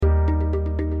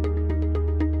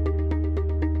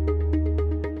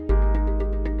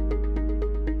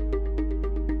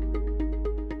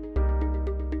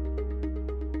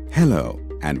Hello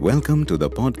and welcome to the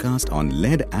podcast on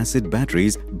lead-acid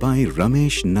batteries by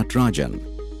Ramesh Natarajan.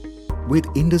 With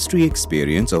industry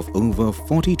experience of over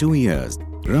 42 years,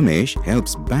 Ramesh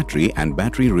helps battery and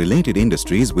battery-related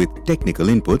industries with technical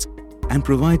inputs and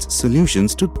provides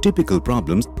solutions to typical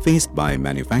problems faced by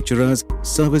manufacturers,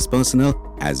 service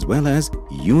personnel, as well as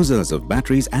users of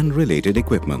batteries and related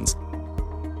equipments.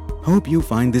 Hope you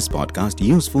find this podcast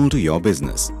useful to your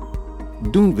business.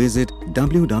 Do visit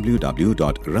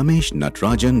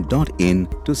www.rameshnatarajan.in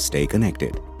to stay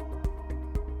connected.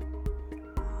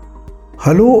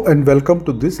 Hello and welcome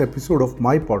to this episode of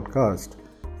my podcast.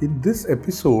 In this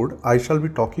episode, I shall be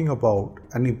talking about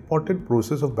an important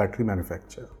process of battery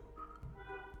manufacture.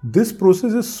 This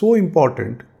process is so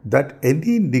important that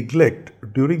any neglect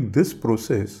during this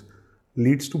process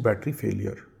leads to battery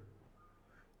failure.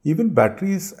 Even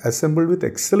batteries assembled with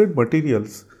excellent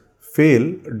materials fail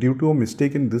due to a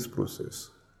mistake in this process.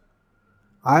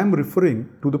 I am referring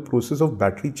to the process of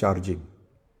battery charging.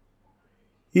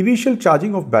 Initial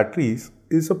charging of batteries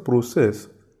is a process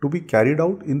to be carried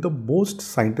out in the most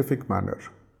scientific manner.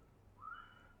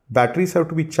 Batteries have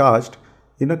to be charged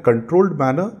in a controlled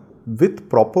manner with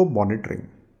proper monitoring.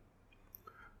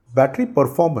 Battery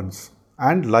performance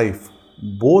and life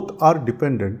both are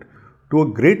dependent to a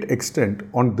great extent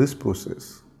on this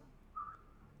process.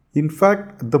 In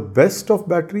fact, the best of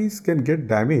batteries can get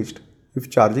damaged if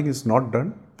charging is not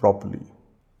done properly.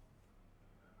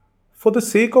 For the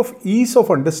sake of ease of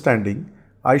understanding,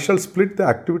 I shall split the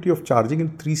activity of charging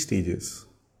in 3 stages.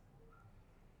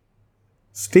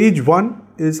 Stage 1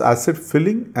 is acid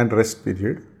filling and rest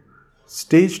period.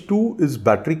 Stage 2 is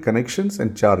battery connections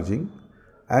and charging.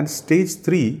 And stage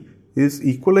 3 is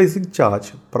equalizing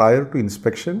charge prior to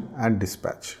inspection and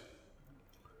dispatch.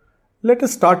 Let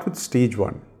us start with stage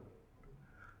 1.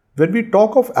 When we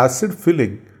talk of acid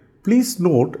filling, please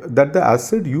note that the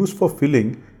acid used for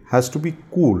filling has to be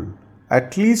cool,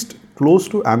 at least close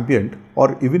to ambient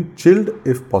or even chilled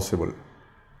if possible.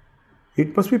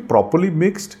 It must be properly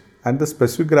mixed and the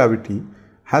specific gravity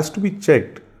has to be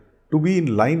checked to be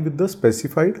in line with the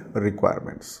specified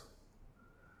requirements.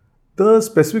 The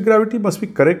specific gravity must be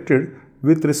corrected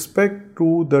with respect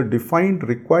to the defined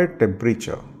required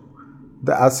temperature.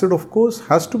 The acid, of course,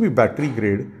 has to be battery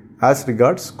grade as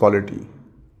regards quality.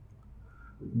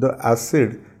 The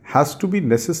acid has to be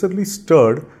necessarily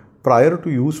stirred prior to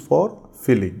use for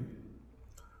filling.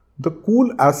 The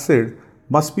cool acid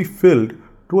must be filled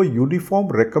to a uniform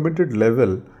recommended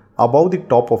level above the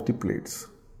top of the plates.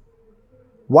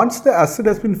 Once the acid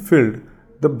has been filled,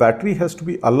 the battery has to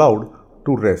be allowed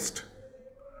to rest.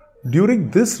 During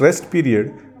this rest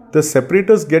period, the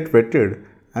separators get wetted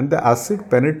and the acid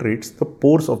penetrates the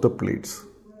pores of the plates.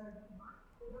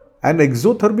 An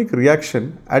exothermic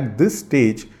reaction at this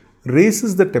stage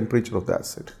raises the temperature of the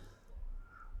acid.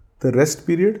 The rest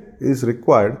period is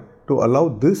required to allow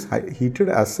this heated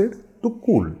acid to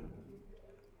cool.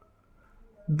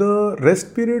 The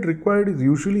rest period required is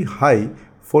usually high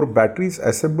for batteries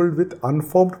assembled with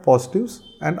unformed positives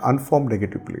and unformed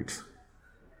negative plates.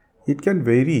 It can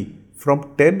vary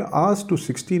from 10 hours to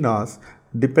 16 hours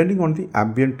depending on the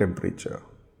ambient temperature.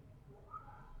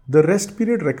 The rest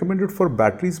period recommended for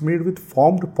batteries made with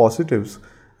formed positives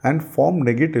and formed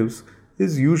negatives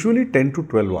is usually 10 to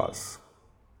 12 hours.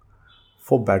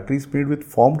 For batteries made with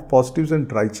formed positives and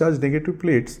dry charge negative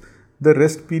plates, the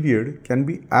rest period can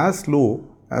be as low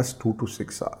as 2 to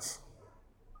 6 hours.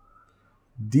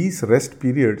 These rest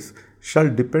periods shall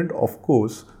depend, of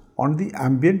course, on the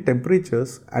ambient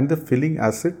temperatures and the filling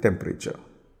acid temperature.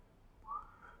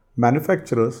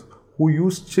 Manufacturers who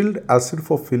use chilled acid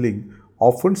for filling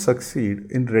often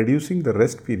succeed in reducing the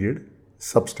rest period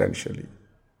substantially.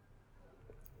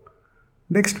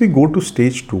 Next we go to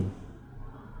stage 2.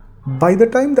 By the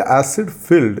time the acid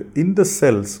filled in the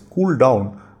cells cool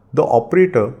down, the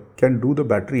operator can do the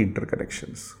battery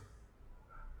interconnections.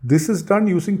 This is done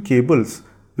using cables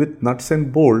with nuts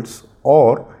and bolts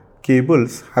or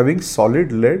cables having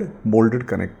solid lead molded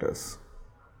connectors.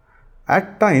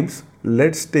 At times,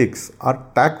 lead sticks are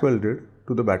tack welded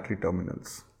to the battery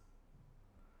terminals.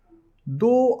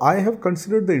 Though I have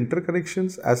considered the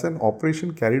interconnections as an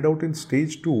operation carried out in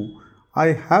stage 2, I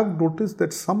have noticed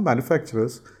that some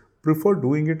manufacturers prefer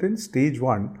doing it in stage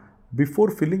 1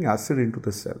 before filling acid into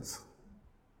the cells.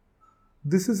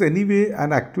 This is anyway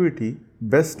an activity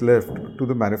best left to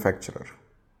the manufacturer.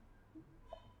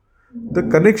 The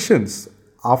connections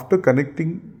after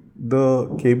connecting the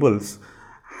cables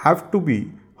have to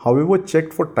be, however,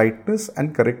 checked for tightness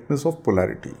and correctness of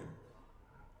polarity.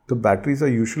 The batteries are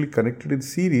usually connected in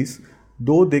series,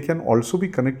 though they can also be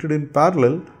connected in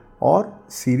parallel or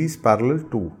series parallel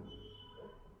too.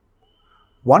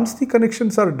 Once the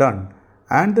connections are done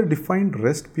and the defined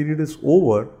rest period is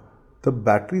over, the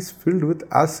batteries filled with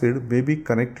acid may be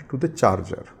connected to the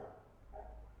charger.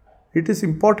 It is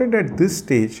important at this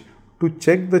stage to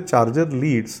check the charger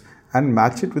leads and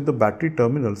match it with the battery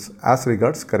terminals as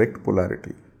regards correct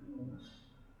polarity.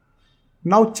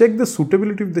 Now check the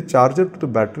suitability of the charger to the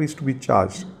batteries to be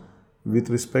charged with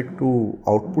respect to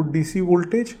output DC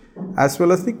voltage as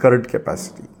well as the current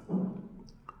capacity.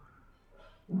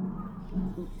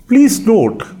 Please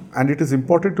note, and it is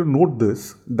important to note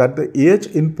this, that the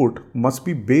AH input must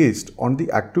be based on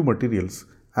the active materials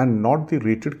and not the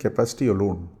rated capacity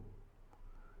alone.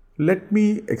 Let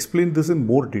me explain this in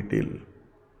more detail.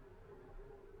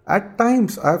 At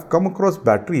times, I have come across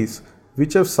batteries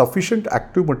which have sufficient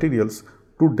active materials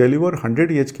to deliver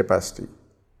 100 Ah capacity,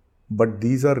 but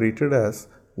these are rated as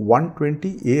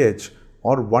 120 Ah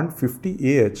or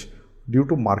 150 Ah due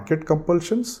to market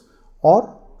compulsions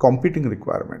or competing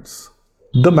requirements.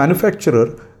 The manufacturer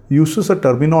uses a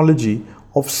terminology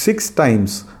of 6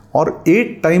 times or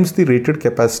 8 times the rated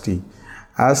capacity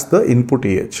as the input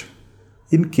AH.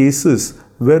 In cases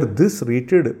where this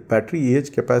rated battery AH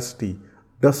capacity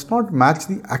does not match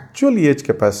the actual AH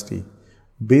capacity,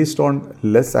 based on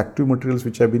less active materials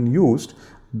which have been used,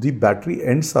 the battery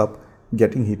ends up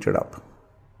getting heated up.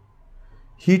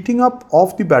 Heating up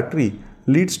of the battery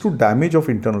leads to damage of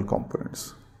internal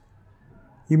components.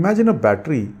 Imagine a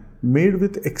battery made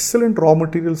with excellent raw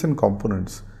materials and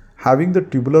components having the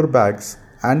tubular bags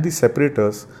and the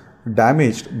separators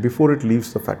damaged before it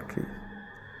leaves the factory.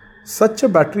 Such a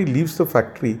battery leaves the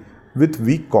factory with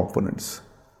weak components.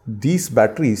 These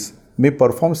batteries may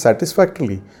perform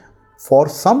satisfactorily for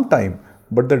some time,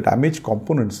 but the damaged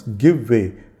components give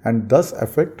way and thus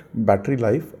affect battery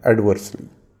life adversely.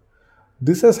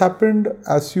 This has happened,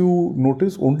 as you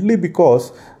notice, only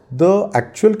because the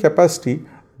actual capacity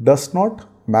does not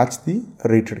match the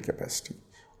rated capacity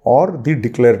or the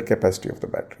declared capacity of the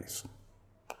batteries.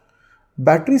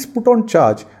 Batteries put on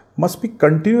charge must be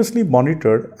continuously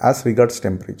monitored as regards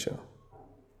temperature.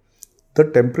 The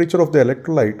temperature of the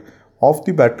electrolyte of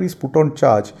the batteries put on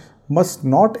charge must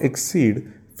not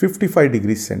exceed 55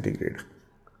 degrees centigrade.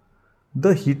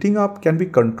 The heating up can be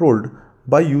controlled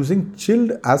by using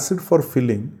chilled acid for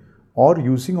filling or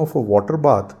using of a water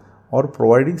bath or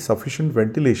providing sufficient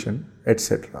ventilation,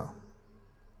 etc.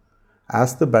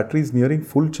 As the battery is nearing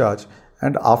full charge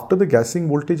and after the gassing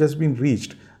voltage has been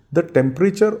reached, the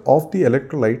temperature of the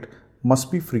electrolyte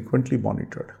must be frequently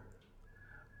monitored.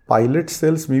 Pilot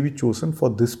cells may be chosen for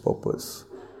this purpose.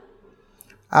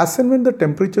 As and when the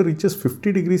temperature reaches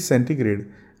 50 degrees centigrade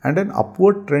and an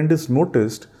upward trend is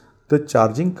noticed, the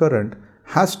charging current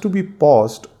has to be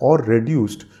paused or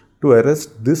reduced to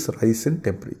arrest this rise in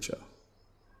temperature.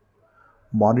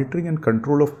 Monitoring and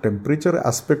control of temperature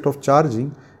aspect of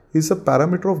charging is a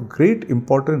parameter of great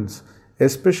importance,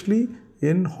 especially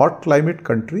in hot climate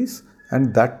countries,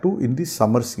 and that too in the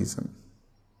summer season.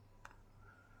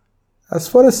 As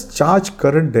far as charge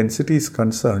current density is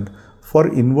concerned, for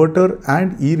inverter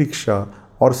and e-rickshaw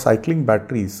or cycling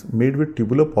batteries made with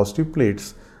tubular positive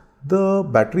plates, the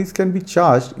batteries can be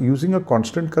charged using a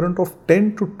constant current of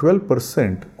 10 to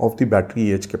 12% of the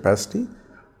battery AH capacity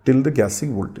till the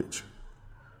gassing voltage.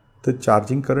 The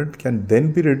charging current can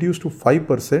then be reduced to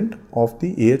 5% of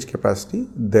the AH capacity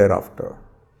thereafter.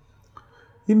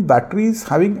 In batteries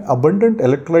having abundant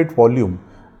electrolyte volume,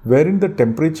 wherein the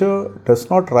temperature does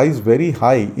not rise very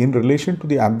high in relation to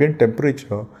the ambient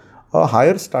temperature, a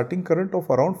higher starting current of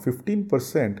around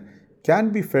 15% can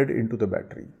be fed into the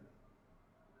battery.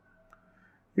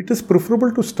 It is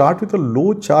preferable to start with a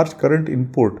low charge current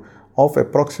input of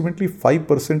approximately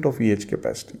 5% of AH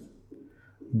capacity.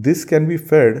 This can be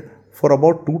fed for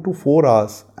about 2 to 4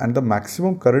 hours and the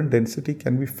maximum current density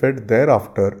can be fed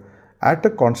thereafter at a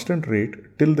constant rate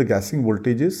till the gassing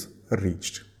voltage is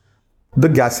reached. The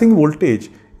gassing voltage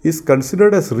is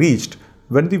considered as reached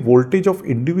when the voltage of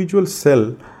individual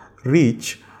cell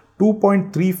reach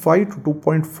 2.35 to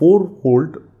 2.4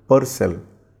 volt per cell.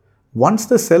 Once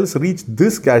the cells reach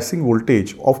this gassing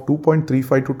voltage of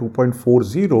 2.35 to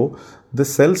 2.40, the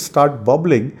cells start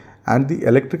bubbling and the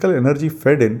electrical energy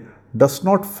fed in does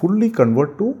not fully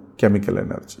convert to chemical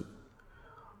energy.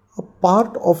 A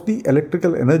part of the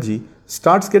electrical energy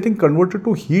starts getting converted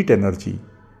to heat energy,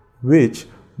 which,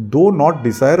 though not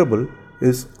desirable,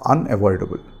 is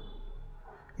unavoidable.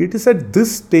 It is at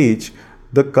this stage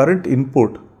the current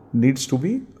input needs to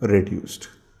be reduced.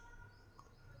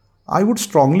 I would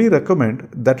strongly recommend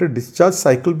that a discharge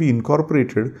cycle be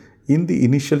incorporated in the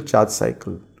initial charge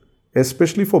cycle,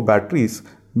 especially for batteries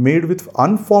made with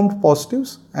unformed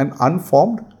positives and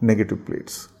unformed negative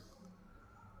plates.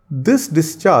 This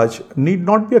discharge need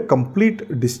not be a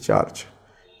complete discharge.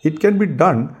 It can be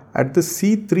done at the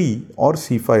C3 or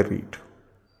C5 rate.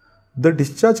 The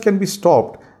discharge can be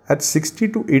stopped at 60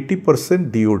 to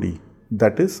 80% DOD,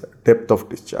 that is depth of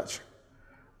discharge.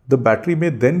 The battery may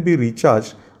then be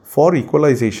recharged for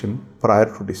equalization prior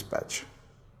to dispatch.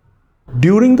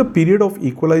 During the period of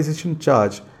equalization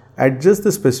charge, adjust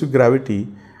the specific gravity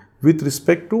with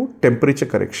respect to temperature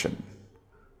correction.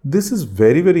 This is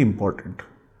very important,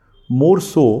 more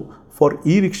so for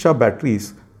e-rickshaw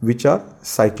batteries which are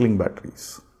cycling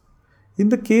batteries. In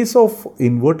the case of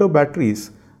inverter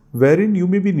batteries, wherein you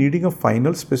may be needing a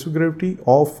final specific gravity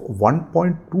of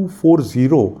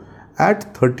 1.240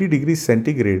 at 30 degrees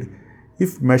centigrade,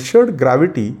 if measured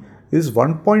gravity is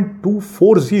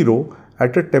 1.240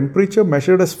 at a temperature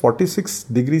measured as 46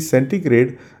 degrees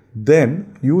centigrade,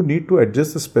 then you need to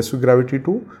adjust the specific gravity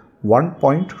to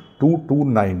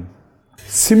 1.229.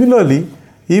 Similarly,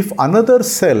 if another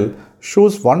cell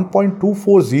shows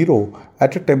 1.240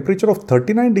 at a temperature of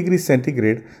 39 degrees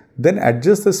centigrade, then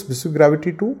adjust the specific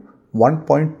gravity to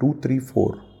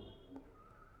 1.234.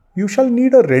 You shall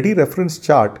need a ready reference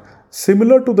chart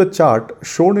similar to the chart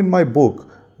shown in my book,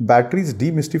 Batteries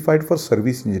Demystified for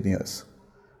Service Engineers.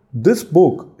 This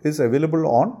book is available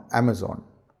on Amazon.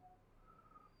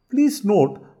 Please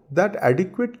note that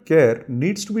adequate care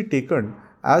needs to be taken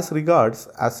as regards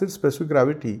acid specific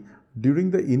gravity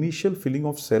during the initial filling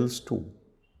of cells too.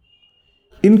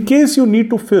 In case you need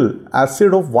to fill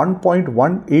acid of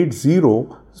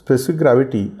 1.180 specific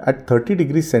gravity at 30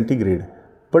 degrees centigrade,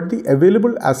 but the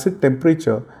available acid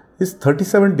temperature is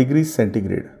 37 degrees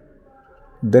centigrade,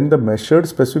 then the measured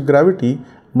specific gravity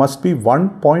must be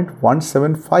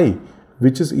 1.175,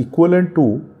 which is equivalent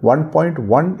to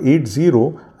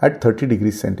 1.180 at 30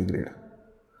 degrees centigrade.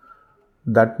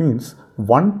 That means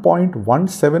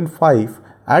 1.175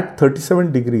 at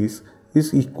 37 degrees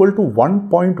is equal to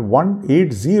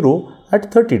 1.180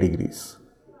 at 30 degrees.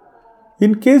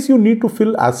 In case you need to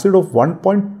fill acid of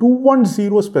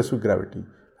 1.210 specific gravity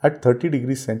at 30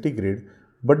 degrees centigrade,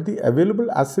 but the available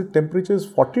acid temperature is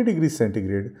 40 degrees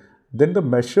centigrade, then the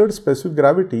measured specific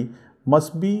gravity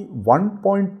must be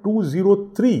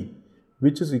 1.203,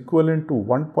 which is equivalent to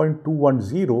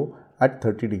 1.210 at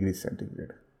 30 degrees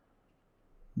centigrade.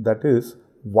 That is,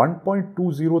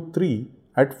 1.203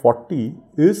 at 40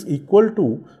 is equal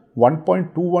to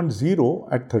 1.210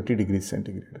 at 30 degrees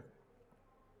centigrade.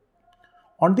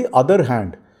 On the other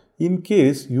hand, in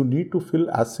case you need to fill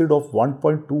acid of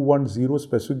 1.210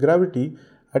 specific gravity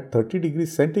at 30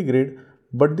 degrees centigrade,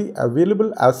 but the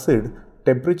available acid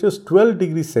temperature is 12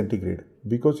 degrees centigrade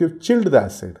because you have chilled the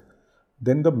acid,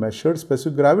 then the measured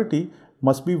specific gravity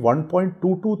must be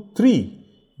 1.223,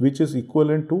 which is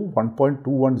equivalent to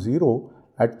 1.210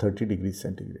 at 30 degrees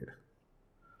centigrade.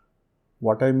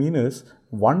 What I mean is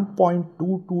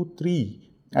 1.223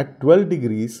 at 12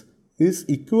 degrees is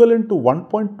equivalent to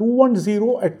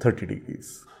 1.210 at 30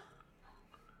 degrees.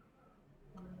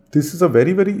 This is a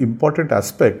very important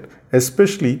aspect,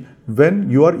 especially when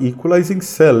you are equalizing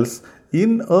cells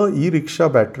in a e-rickshaw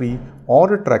battery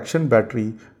or a traction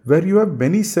battery where you have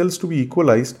many cells to be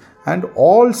equalized and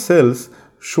all cells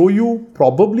show you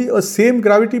probably a same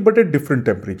gravity but at different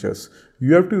temperatures.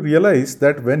 You have to realize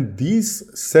that when these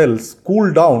cells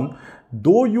cool down,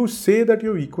 though you say that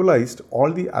you have equalized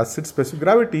all the acid specific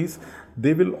gravities,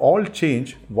 they will all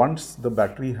change once the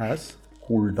battery has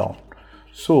cooled down.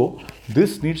 So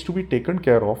this needs to be taken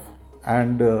care of,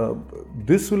 and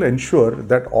this will ensure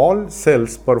that all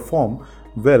cells perform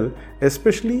well,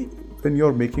 especially when you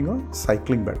are making a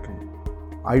cycling battery.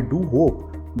 I do hope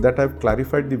that I have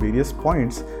clarified the various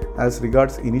points as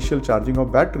regards initial charging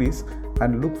of batteries,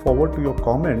 and look forward to your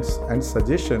comments and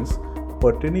suggestions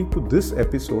pertaining to this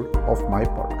episode of my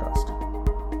podcast.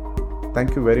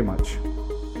 Thank you very much.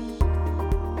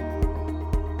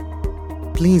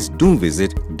 Please do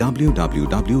visit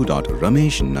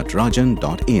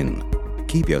www.rameshnatrajan.in.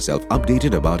 Keep yourself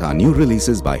updated about our new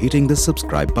releases by hitting the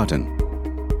subscribe button.